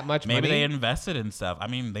 make that much Maybe money? they invested in stuff. I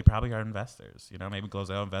mean, they probably are investors. You know, maybe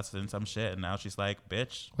Glozell invested in some shit, and now she's like,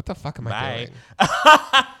 "Bitch, What the fuck am I bye." doing?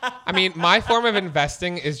 I mean, my form of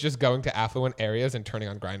investing is just going to affluent areas and turning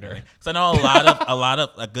on Grindr. So I know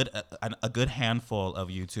a good handful of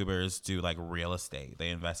YouTubers do like real estate. They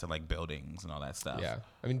invest in like buildings and all that stuff. Yeah.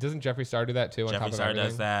 I mean, doesn't Jeffree Star do that too? On Jeffree top of Star everything?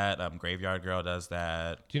 does that. Graveyard Girl does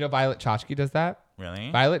that. Do you know Violet Chachki does that?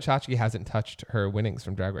 Really? Violet Chachki hasn't touched her winnings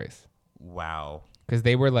from Drag Race Wow. because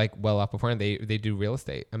they were like well off before, and they do real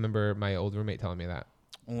estate. I remember my old roommate telling me that.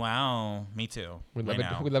 Wow. Me too. We Right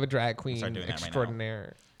now. love a drag queen start doing that right now.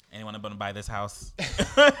 extraordinaire. Anyone want to buy this house?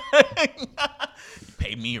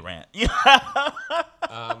 Pay me rent.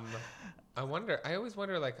 I wonder. I always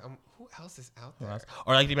wonder, like, who else is out there?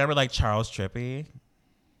 Or like, do you remember like Charles Trippy?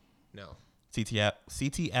 No.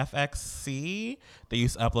 CTFXC. They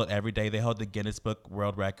used to upload every day. They hold the Guinness Book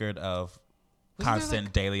World Record of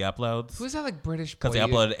constant daily uploads. Who's that like British boy? Because they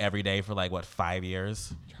uploaded every day for like, what, 5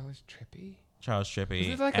 years? Charles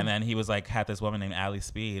Trippy. Like and then he was like, had this woman named Ali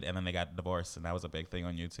Speed, and then they got divorced, and that was a big thing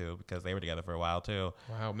on YouTube because they were together for a while too.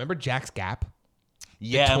 Wow. Remember Jack's Gap?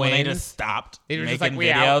 Yeah, when they just stopped they were making just like,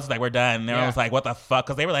 videos, like, we're done. And everyone was like, what the fuck?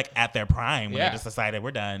 Because they were like at their prime when they just decided we're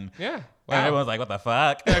done. Yeah. Wow. And everyone was like, what the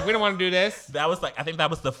fuck? They're like, we don't want to do this. That was like, I think that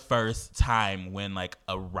was the first time when like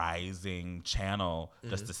a rising channel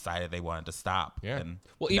just decided they wanted to stop. Yeah. And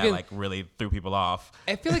well, that even like really threw people off.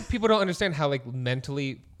 I feel like people don't understand how like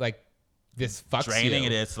mentally like this fucks draining you.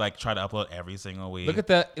 it is to like try to upload every single week. Look at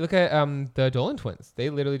the Dolan twins. They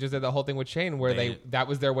literally just did the whole thing with Shane where that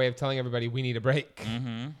was their way of telling everybody we need a break.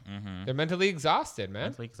 They're mentally exhausted, man.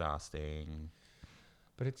 Mentally exhausting.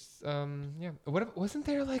 But it's yeah. What wasn't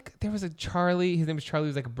there like there was a Charlie? His name was Charlie. He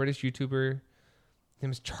was like a British YouTuber. His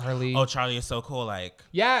name was Charlie. Oh, Charlie is so cool. Like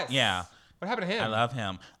yes. Yeah. What happened to him? I love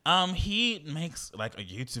him. He makes like a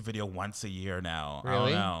YouTube video once a year now. Really? I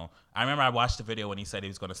don't know. I remember I watched the video when he said he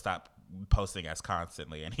was going to stop posting as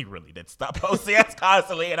constantly, and he really did stop posting as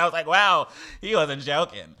constantly. And I was like, wow, he wasn't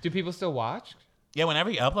joking. Do people still watch? Yeah, whenever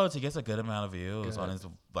he uploads, he gets a good amount of views on his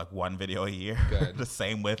like one video a year. Good. The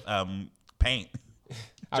same with Paint.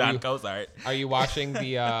 John Cozart. Are you watching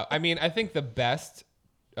the? I mean, I think the best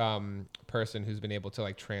person who's been able to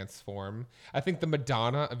like transform. I think the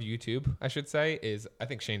Madonna of YouTube, I should say, is I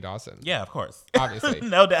think Shane Dawson. Yeah, of course. Obviously.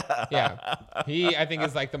 No doubt. Yeah. He, I think,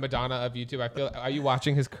 is like the Madonna of YouTube. I feel. Are you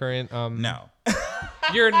watching his current? No.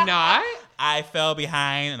 You're not? I fell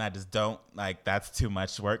behind and I just don't like that's too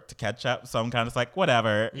much work to catch up. So I'm kind of just like,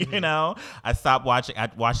 whatever, you know? I stopped watching. I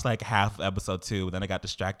watched like half episode 2, then I got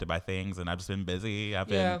distracted by things and I've just been busy. I've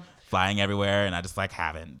been flying everywhere and I just like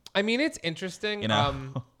haven't. I mean, it's interesting. You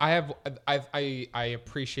know? I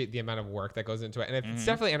appreciate the amount of work that goes into it. And it's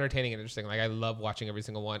definitely entertaining and interesting. Like I love watching every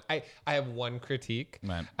single one. I have one critique.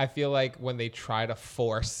 Right. I feel like when they try to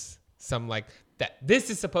force some like that, this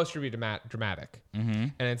is supposed to be dramatic.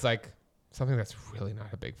 And it's like, something that's really not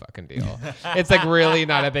a big fucking deal. It's like really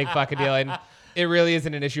not a big fucking deal. And it really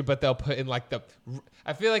isn't an issue, but they'll put in like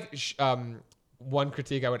I feel like one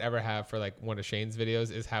critique I would ever have for like one of Shane's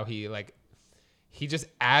videos is how he just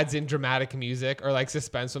adds in dramatic music or like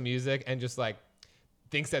suspenseful music and just like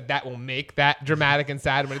thinks that will make that dramatic and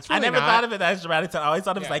sad when it's really I never not. thought of it as dramatic. I always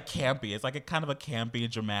thought it was like campy. It's like a kind of a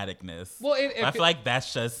campy dramaticness. Well, I feel like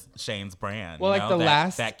that's just Shane's brand. Well,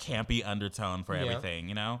 like that campy undertone for everything,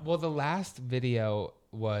 you know? Well, the last video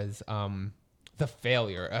was the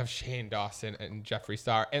failure of Shane Dawson and Jeffree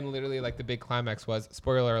Star. And literally like the big climax was,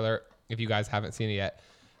 spoiler alert, if you guys haven't seen it yet,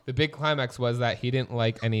 the big climax was that he didn't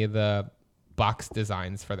like any of the box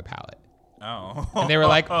designs for the palette. Oh. And they were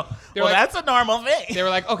like, that's a normal thing. They were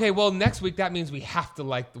like, okay, well, next week that means we have to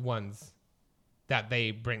like the ones that they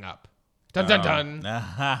bring up. Dun, dun, dun.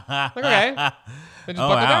 Like, okay. Then just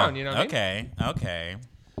buckle down, you know what I mean? Okay.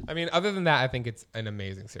 I mean, other than that, I think it's an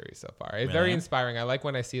amazing series so far. It's very inspiring. I like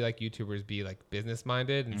when I see like YouTubers be like business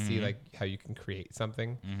minded and see like how you can create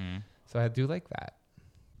something. So I do like that.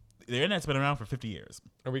 The internet's been around for 50 years.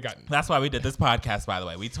 Are we got? That's why we did this podcast, by the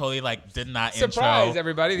way. We totally like did not Surprise, intro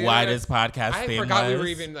everybody. Why this podcast I theme forgot was. we were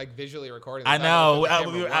even like visually recording. I know.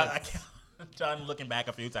 John looking back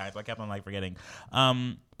a few times. I kept on like forgetting.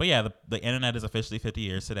 But yeah, the internet is officially 50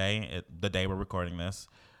 years today. The day we're recording this.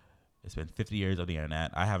 It's been 50 years of the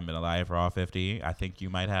internet. I haven't been alive for all 50. I think you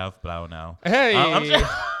might have, but I don't know. Hey.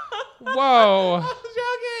 Whoa. I'm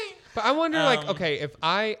joking. But I wonder, like, okay, if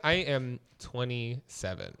I am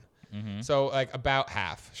 27, so like about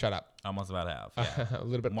half. Shut up. Almost about half. Yeah. A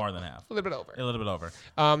little bit more than half. A little bit over. A little bit over.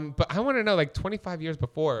 But I want to know, like, 25 years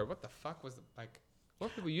before, what the fuck was like? What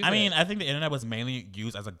were people using? I mean, I think the internet was mainly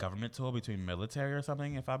used as a government tool between military or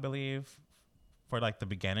something, if I believe, for like the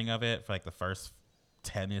beginning of it, for like the first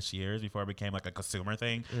 10-ish years before it became like a consumer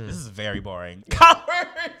thing. This is very boring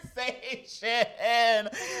conversation. I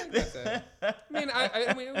mean,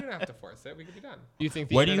 we don't have to force it. We could be done. Do you think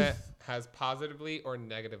the internet has positively or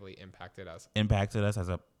negatively impacted us? Impacted us as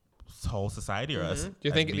a whole society or us? Do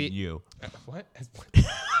you think you? What?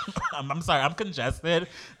 I'm sorry, I'm congested.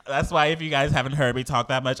 That's why if you guys haven't heard me talk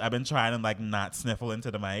that much, I've been trying to like not sniffle into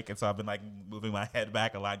the mic, and so I've been like moving my head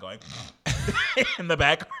back a lot, going in the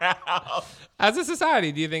background. As a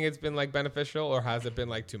society, do you think it's been like beneficial, or has it been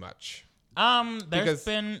like too much?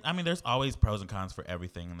 There's always pros and cons for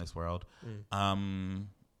everything in this world.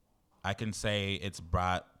 I can say it's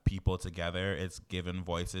brought people together. It's given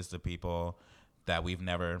voices to people that we've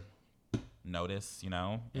never noticed, you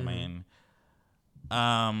know? I mean,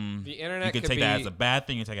 The internet you can could take that be- as a bad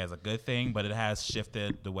thing, you can take it as a good thing, but it has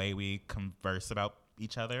shifted the way we converse about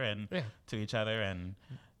each other and to each other, and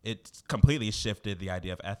it's completely shifted the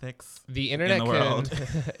idea of ethics. The internet in the world.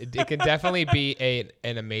 it can definitely be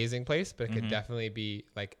an amazing place, but it can definitely be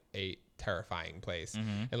like a terrifying place.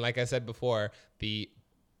 And like I said before, the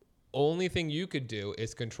only thing you could do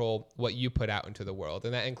is control what you put out into the world,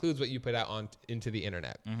 and that includes what you put out into the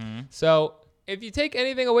internet. So if you take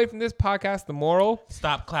anything away from this podcast, the moral: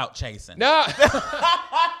 stop clout chasing. no.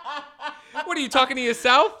 What are you talking to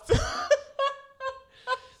yourself?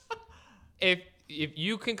 If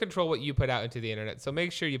you can control what you put out into the internet, so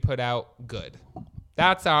make sure you put out good.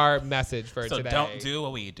 That's our message for So today. don't do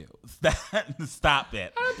what we do. Stop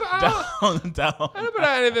it. I Don't. don't put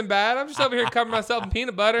out anything bad. I'm just over here covering myself in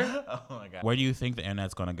peanut butter. Oh my God. Where do you think the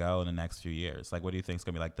internet's going to go in the next few years? Like, what do you think is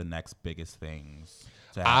going to be like the next biggest things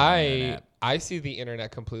to happen on the internet? I see the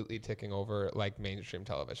internet completely taking over like mainstream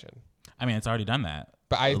television. I mean, it's already done that.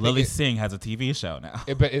 But I think Lily Singh has a TV show now.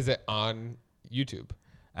 But is it on YouTube?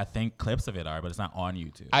 I think clips of it are, but it's not on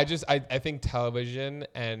YouTube. I think television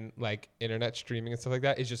and like internet streaming and stuff like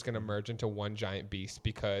that is just going to merge into one giant beast,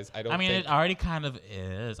 because I don't think it already kind of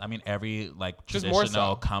is. I mean, every like Just more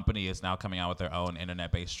traditional so. company is now coming out with their own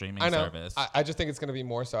internet-based streaming I know. service. I just think it's going to be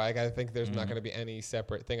more so. I think there's not going to be any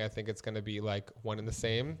separate thing. I think it's going to be like one and the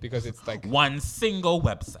same, because it's like one single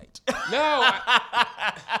website. no,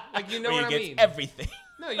 like you know where what you I get mean. everything.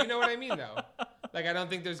 No, you know what I mean though. Like I don't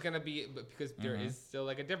think there's going to be, because there is still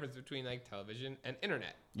like a difference between like television and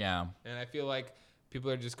internet. Yeah. And I feel like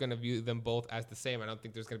people are just going to view them both as the same. I don't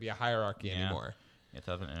think there's going to be a hierarchy anymore. Yeah,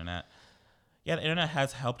 television, internet. Yeah, the internet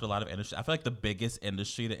has helped a lot of industry. I feel like the biggest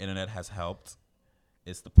industry the internet has helped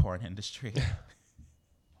is the porn industry.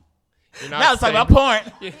 You're Now let's talk about porn.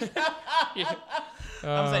 Yeah.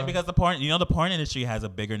 I'm saying because the porn industry has a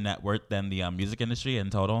bigger net worth than the music industry in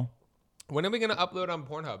total. When are we going to upload on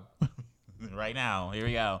Pornhub? Right now, here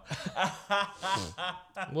we go.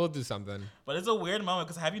 We'll do something. But it's a weird moment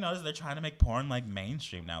because have you noticed they're trying to make porn like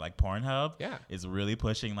mainstream now? Like Pornhub is really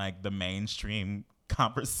pushing like the mainstream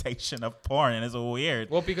conversation of porn, and it's weird.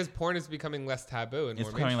 Well, because porn is becoming less taboo and It's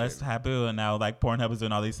more becoming less mainstream. taboo, and now like Pornhub is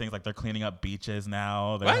doing all these things. Like they're cleaning up beaches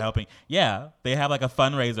now. They're What? helping. Yeah, they have like a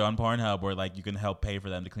fundraiser on Pornhub where like you can help pay for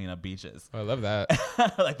them to clean up beaches. I love that.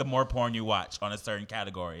 Like the more porn you watch on a certain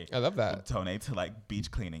category, I love that. donate to like beach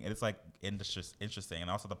cleaning. And it's like interesting. And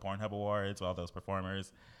also the Pornhub Awards, all those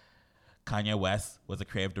performers. Kanye West was the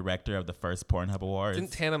creative director of the first Pornhub Awards.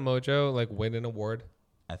 Didn't Tana Mojo like win an award?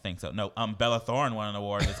 I think so. No, Bella Thorne won an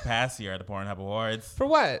award this past year at the Pornhub Awards For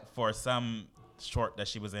what? for some short that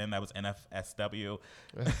she was in that was NFSW.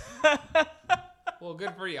 Well,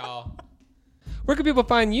 good for y'all. Where can people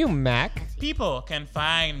find you, Mac? People can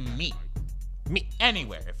find me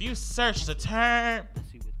anywhere. If you search the term,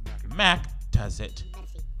 Mac does it.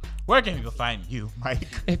 Where can people find you, Mike?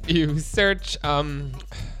 If you search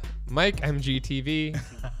Mike MGTV,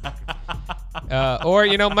 or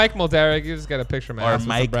Mike Mulderrick, you just got a picture of my Or ass with some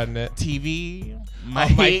Mike bread in it. TV.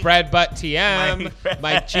 Mike Bread Butt TM, Mike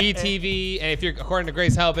Mike GTV, and if you're according to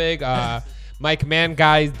Grace Helbig, Mike Man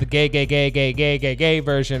Guys, the gay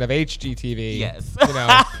version of HGTV. Yes.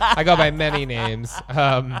 I go by many names.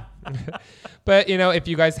 But if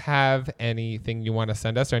you guys have anything you want to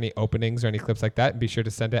send us, or any openings or any clips like that, be sure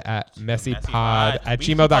to send it at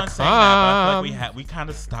messypod@gmail.com. We kind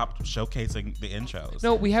of stopped showcasing the intros.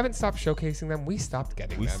 No, we haven't stopped showcasing them. We stopped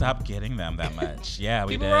getting We them. stopped getting them that much. Yeah,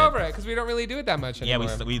 we People did. were over it because we don't really do it that much Yeah,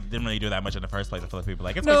 anymore. we didn't really do that much in the first place. I feel like people were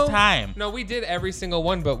like, it's No, time. No, we did every single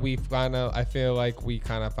one, but I feel like we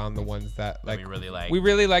kind of found the ones that like we really liked. we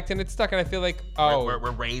really liked, and it stuck. And I feel like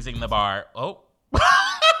We're raising the bar. Oh.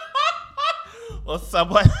 Well,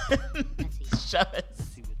 someone shut it.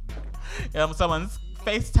 Someone's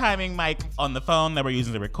FaceTiming Mike on the phone that we're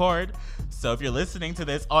using to record. So if you're listening to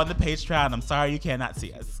this on the Patreon, I'm sorry you cannot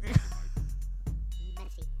see us.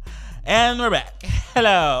 And we're back.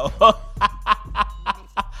 Hello.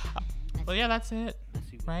 Well, yeah, that's it.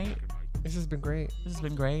 Right? this has been great. This has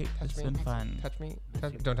been great. It's me. been fun. Touch me.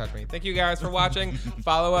 Don't touch me. Thank you guys for watching.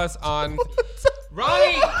 Follow us on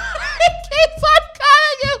Ronnie. Keeps on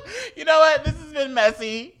calling you. You know what? This has been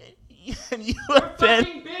messy. And you have been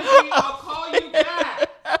Fucking busy. I'll call you back.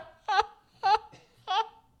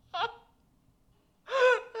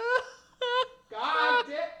 God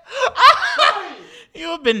damn.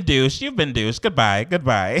 You've been douche.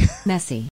 Goodbye. Messy.